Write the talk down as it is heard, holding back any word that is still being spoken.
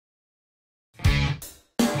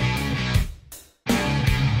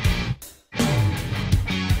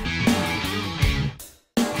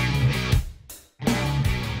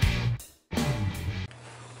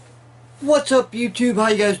What's up, YouTube? How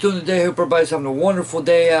you guys doing today? Hope everybody's having a wonderful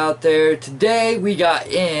day out there. Today we got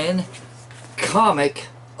in Comic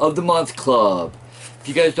of the Month Club. If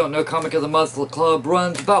you guys don't know, Comic of the Month Club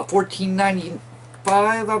runs about $14.95,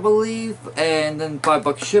 I believe, and then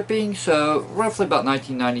 $5 shipping, so roughly about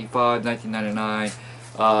 $19.95,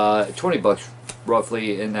 $19.99, 20 bucks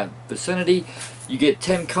roughly in that vicinity. You get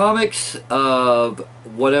 10 comics of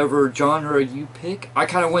whatever genre you pick. I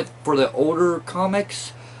kind of went for the older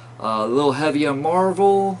comics. A little heavy on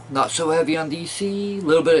Marvel, not so heavy on DC, a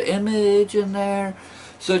little bit of Image in there.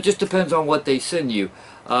 So it just depends on what they send you.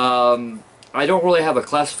 I don't really have a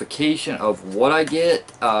classification of what I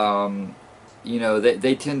get. You know,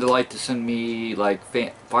 they tend to like to send me like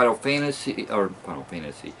Fantastic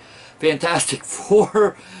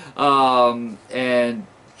Four, and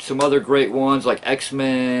some other great ones like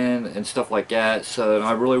X-Men and stuff like that. So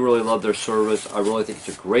I really love their service. I really think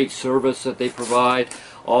it's a great service that they provide.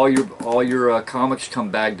 All your comics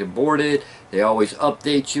come bagged and boarded. They always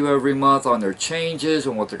update you every month on their changes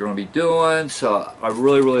and what they're going to be doing. So I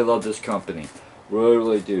really love this company.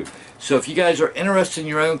 Really do. So if you guys are interested in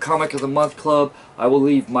your own Comic of the Month Club, I will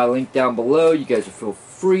leave my link down below. You guys feel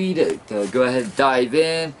free to go ahead and dive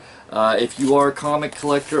in. If you are a comic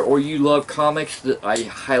collector or you love comics, I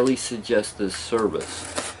highly suggest this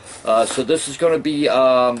service. So this is going to be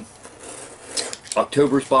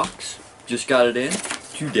October's box. Just got it in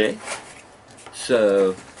today.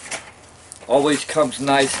 So always comes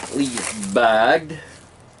nicely bagged.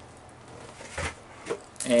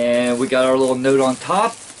 And we got our little note on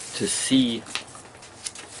top to see,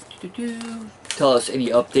 tell us any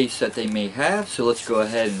updates that they may have. So let's go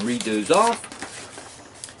ahead and read those off.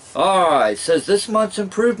 Alright, says this month's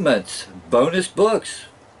improvements, bonus books.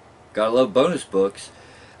 Gotta love bonus books.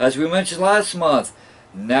 As we mentioned last month,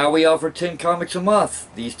 now we offer 10 comics a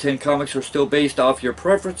month. These 10 comics are still based off your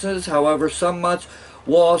preferences. However, some months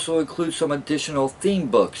will also include some additional theme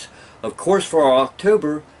books. Of course, for our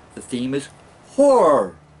October, the theme is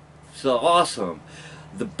horror. So awesome.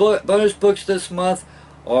 The bonus books this month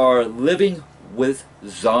are Living with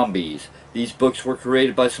Zombies. These books were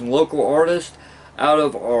created by some local artists out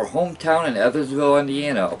of our hometown in Evansville,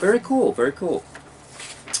 Indiana. Very cool, very cool.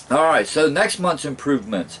 Alright, so next month's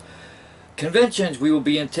improvements. Conventions. We will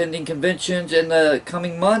be attending conventions in the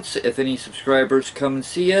coming months. If any subscribers come and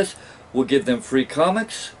see us, we'll give them free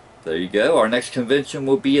comics. There you go. Our next convention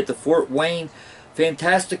will be at the Fort Wayne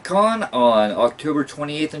Fantastic Con on October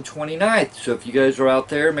 28th and 29th. So if you guys are out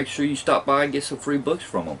there, make sure you stop by and get some free books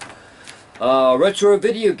from them. Retro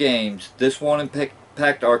video games. This won't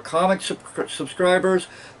impact our comic subscribers,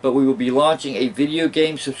 but we will be launching a video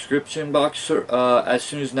game subscription box as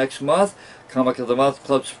soon as next month. Comic of the Month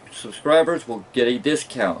Club subscribers will get a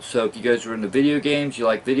discount. So if you guys are into video games, you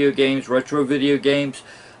like video games, retro video games,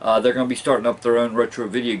 they're going to be starting up their own retro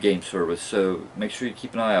video game service. So make sure you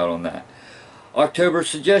keep an eye out on that. October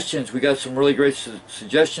suggestions. We got some really great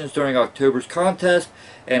suggestions during October's contest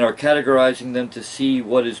and are categorizing them to see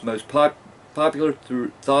what is most popular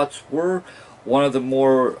thoughts were. One of the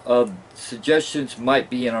more suggestions might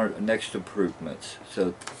be in our next improvements.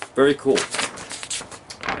 So very cool.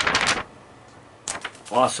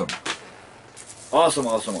 Awesome. Awesome.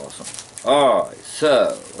 Alright,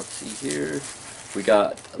 so let's see here. We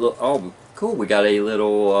got a little, oh cool, we got a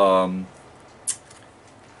little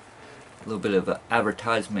bit of an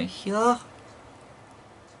advertisement here.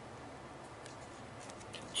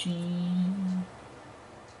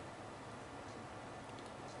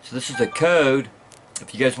 So this is a code.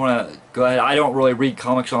 If you guys want to go ahead, I don't really read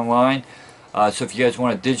comics online, so if you guys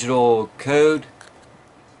want a digital code,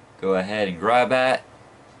 go ahead and grab that.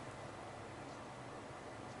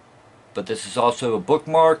 But this is also a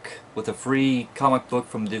bookmark with a free comic book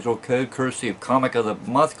from Digital Code, courtesy of Comic of the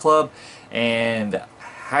Month Club and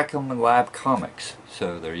Hack'em Lab Comics.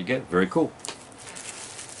 So there you go. Very cool.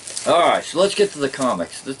 Alright, so let's get to the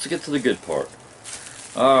comics. Let's get to the good part.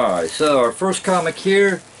 Alright, so our first comic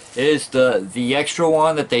here is the extra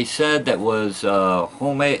one that they said that was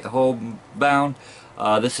homebound.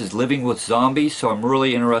 This is Living with Zombies, so I'm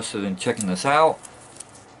really interested in checking this out.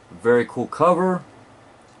 Very cool cover.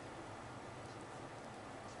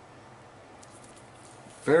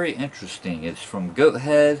 Very interesting. It's from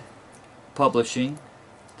Goathead Publishing.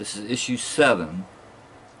 This is issue 7.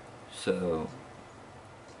 So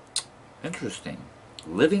interesting.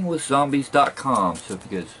 Livingwithzombies.com. So if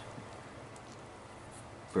you guys,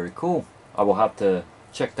 very cool. I will have to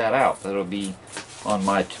check that out. That'll be on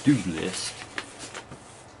my to-do list.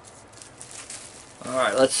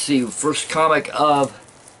 Alright, let's see. First comic of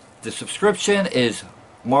the subscription is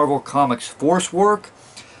Marvel Comics Force Work.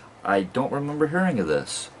 I don't remember hearing of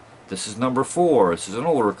this. This is number 4. This is an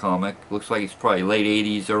older comic. Looks like it's probably late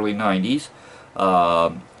 80s, early 90s.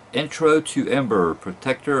 Intro to Ember,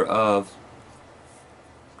 protector of,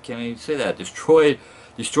 can't even say that,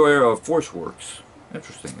 destroyer of Force Works.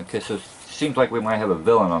 Interesting. Okay, so it seems like we might have a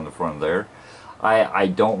villain on the front there. I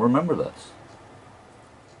don't remember this.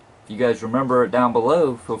 If you guys remember it down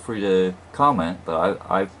below, feel free to comment, but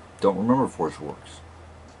I don't remember Force Works.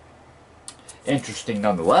 Interesting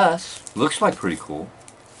nonetheless. Looks like pretty cool.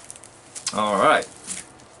 Alright,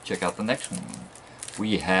 check out the next one.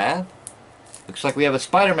 We have, looks like we have a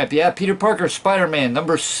Spider-Man. Yeah, Peter Parker, Spider-Man,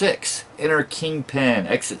 number 6. Enter Kingpin,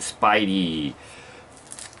 exit Spidey.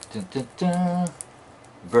 Dun, dun, dun.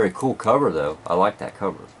 Very cool cover though. I like that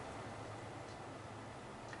cover.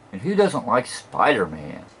 And who doesn't like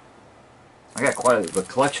Spider-Man? I got quite a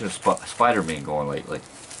collection of Spider-Man going lately.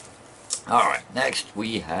 Alright, next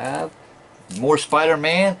we have more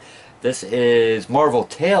Spider-Man. This is Marvel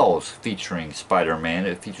Tales featuring Spider-Man.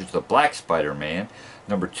 It features the Black Spider-Man.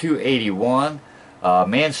 Number 281,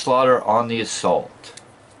 Manslaughter on the Assault.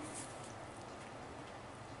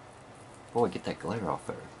 Boy, get that glare off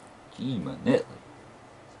there. Gee, manitly.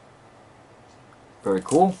 Very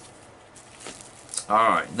cool.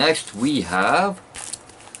 Alright, next we have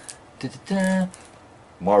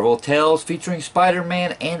Marvel Tales featuring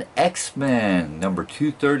Spider-Man and X-Men. Number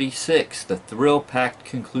 236, the thrill-packed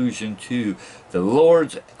conclusion to The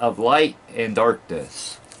Lords of Light and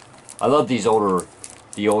Darkness. I love these older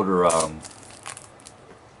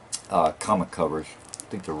comic covers. I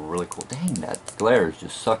think they're really cool. Dang, that glare is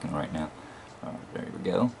just sucking right now. Alright, there we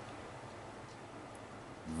go.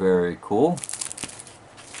 Very cool.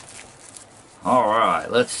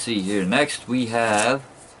 Alright, let's see here. Next we have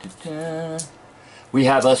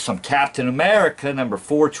us some Captain America, number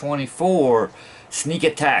 424, Sneak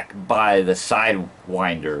Attack by the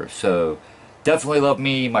Sidewinder. So, definitely love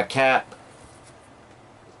me my Cap.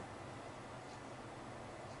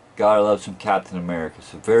 Gotta love some Captain America.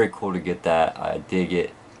 So, very cool to get that. I dig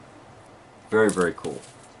it. Very, very cool.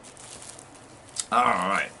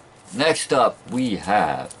 Alright. Next up, we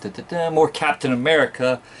have more Captain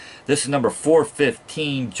America. This is number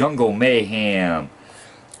 415, Jungle Mayhem.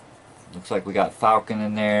 Looks like we got Falcon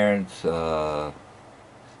in there. It's, let's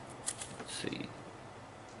see.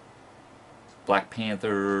 Black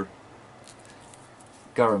Panther.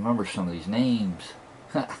 Gotta remember some of these names.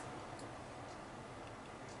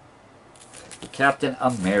 Captain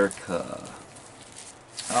America.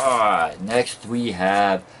 Alright, next we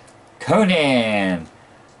have Conan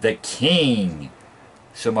the King.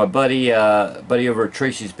 So my buddy over at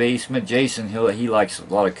Tracy's Basement, Jason, he likes a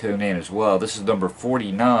lot of Conan as well. This is number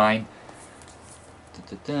 49.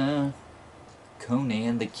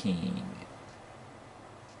 Conan the King.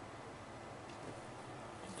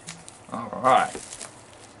 Alright.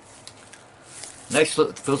 Next,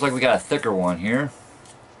 feels like we got a thicker one here.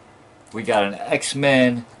 We got an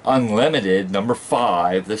X-Men Unlimited, number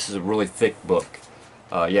 5. This is a really thick book.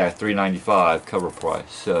 Yeah, $3.95 cover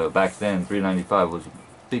price. So back then, $3.95 was a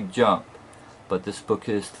big jump. But this book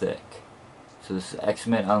is thick. So this is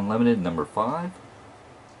X-Men Unlimited, number 5.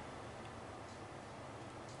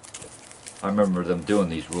 I remember them doing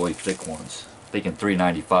these really thick ones. Thinking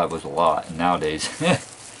 $3.95 was a lot. And nowadays,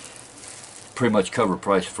 pretty much cover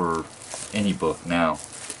price for any book now.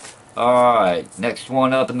 Alright, next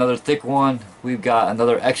one up, another thick one. We've got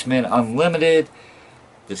another X-Men Unlimited.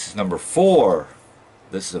 This is number 4.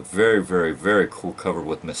 This is a very, very, very cool cover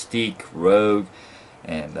with Mystique, Rogue,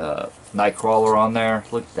 and Nightcrawler on there.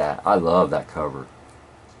 Look at that. I love that cover.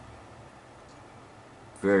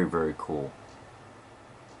 Very, very cool.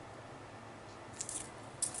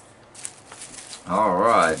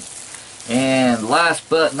 Alright. And last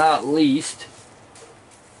but not least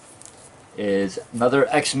is another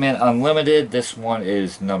X-Men Unlimited. This one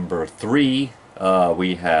is number 3.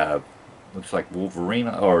 We have, looks like Wolverine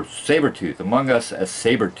or Sabretooth, Among Us as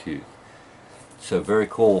Sabretooth. So very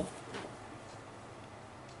cool.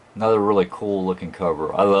 Another really cool looking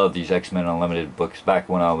cover. I love these X-Men Unlimited books back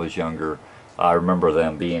when I was younger. I remember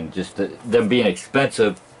them being them being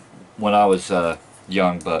expensive when I was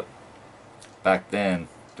young, but back then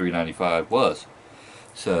 $3.95 was.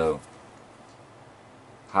 So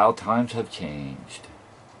how times have changed.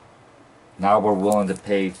 Now we're willing to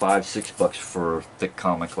pay $5-6 for a thick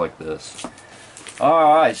comic like this.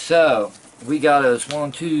 Alright, so we got us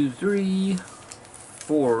 1, 2, 3,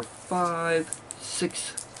 4, 5,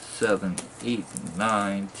 6, 7, 8,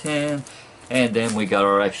 9, 10, and then we got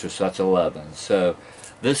our extra, so that's 11. So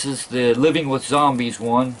this is the Living with Zombies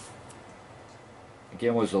one.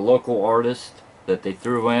 Again, was a local artist that they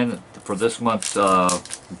threw in for this month's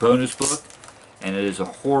bonus book. and it is a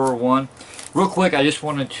horror one. Real quick, I just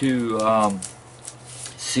wanted to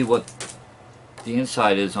see what the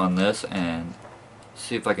inside is on this and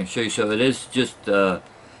see if I can show you. So it is just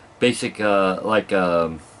basic like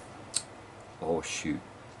oh shoot,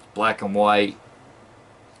 black and white,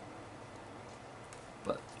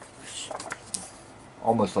 but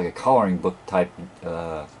almost like a coloring book type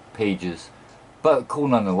pages, but cool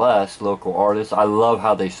nonetheless. Local artists, I love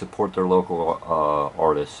how they support their local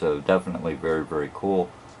artists, so definitely very, very cool.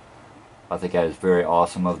 I think that is very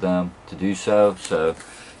awesome of them to do so. So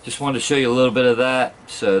just wanted to show you a little bit of that.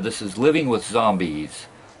 So this is Living with Zombies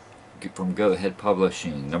from Go Ahead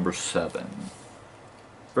Publishing, number 7.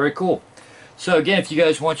 Very cool. So again, if you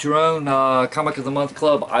guys want your own Comic of the Month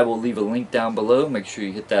Club, I will leave a link down below. Make sure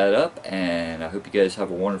you hit that up, and I hope you guys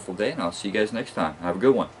have a wonderful day, and I'll see you guys next time. Have a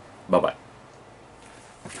good one. Bye-bye.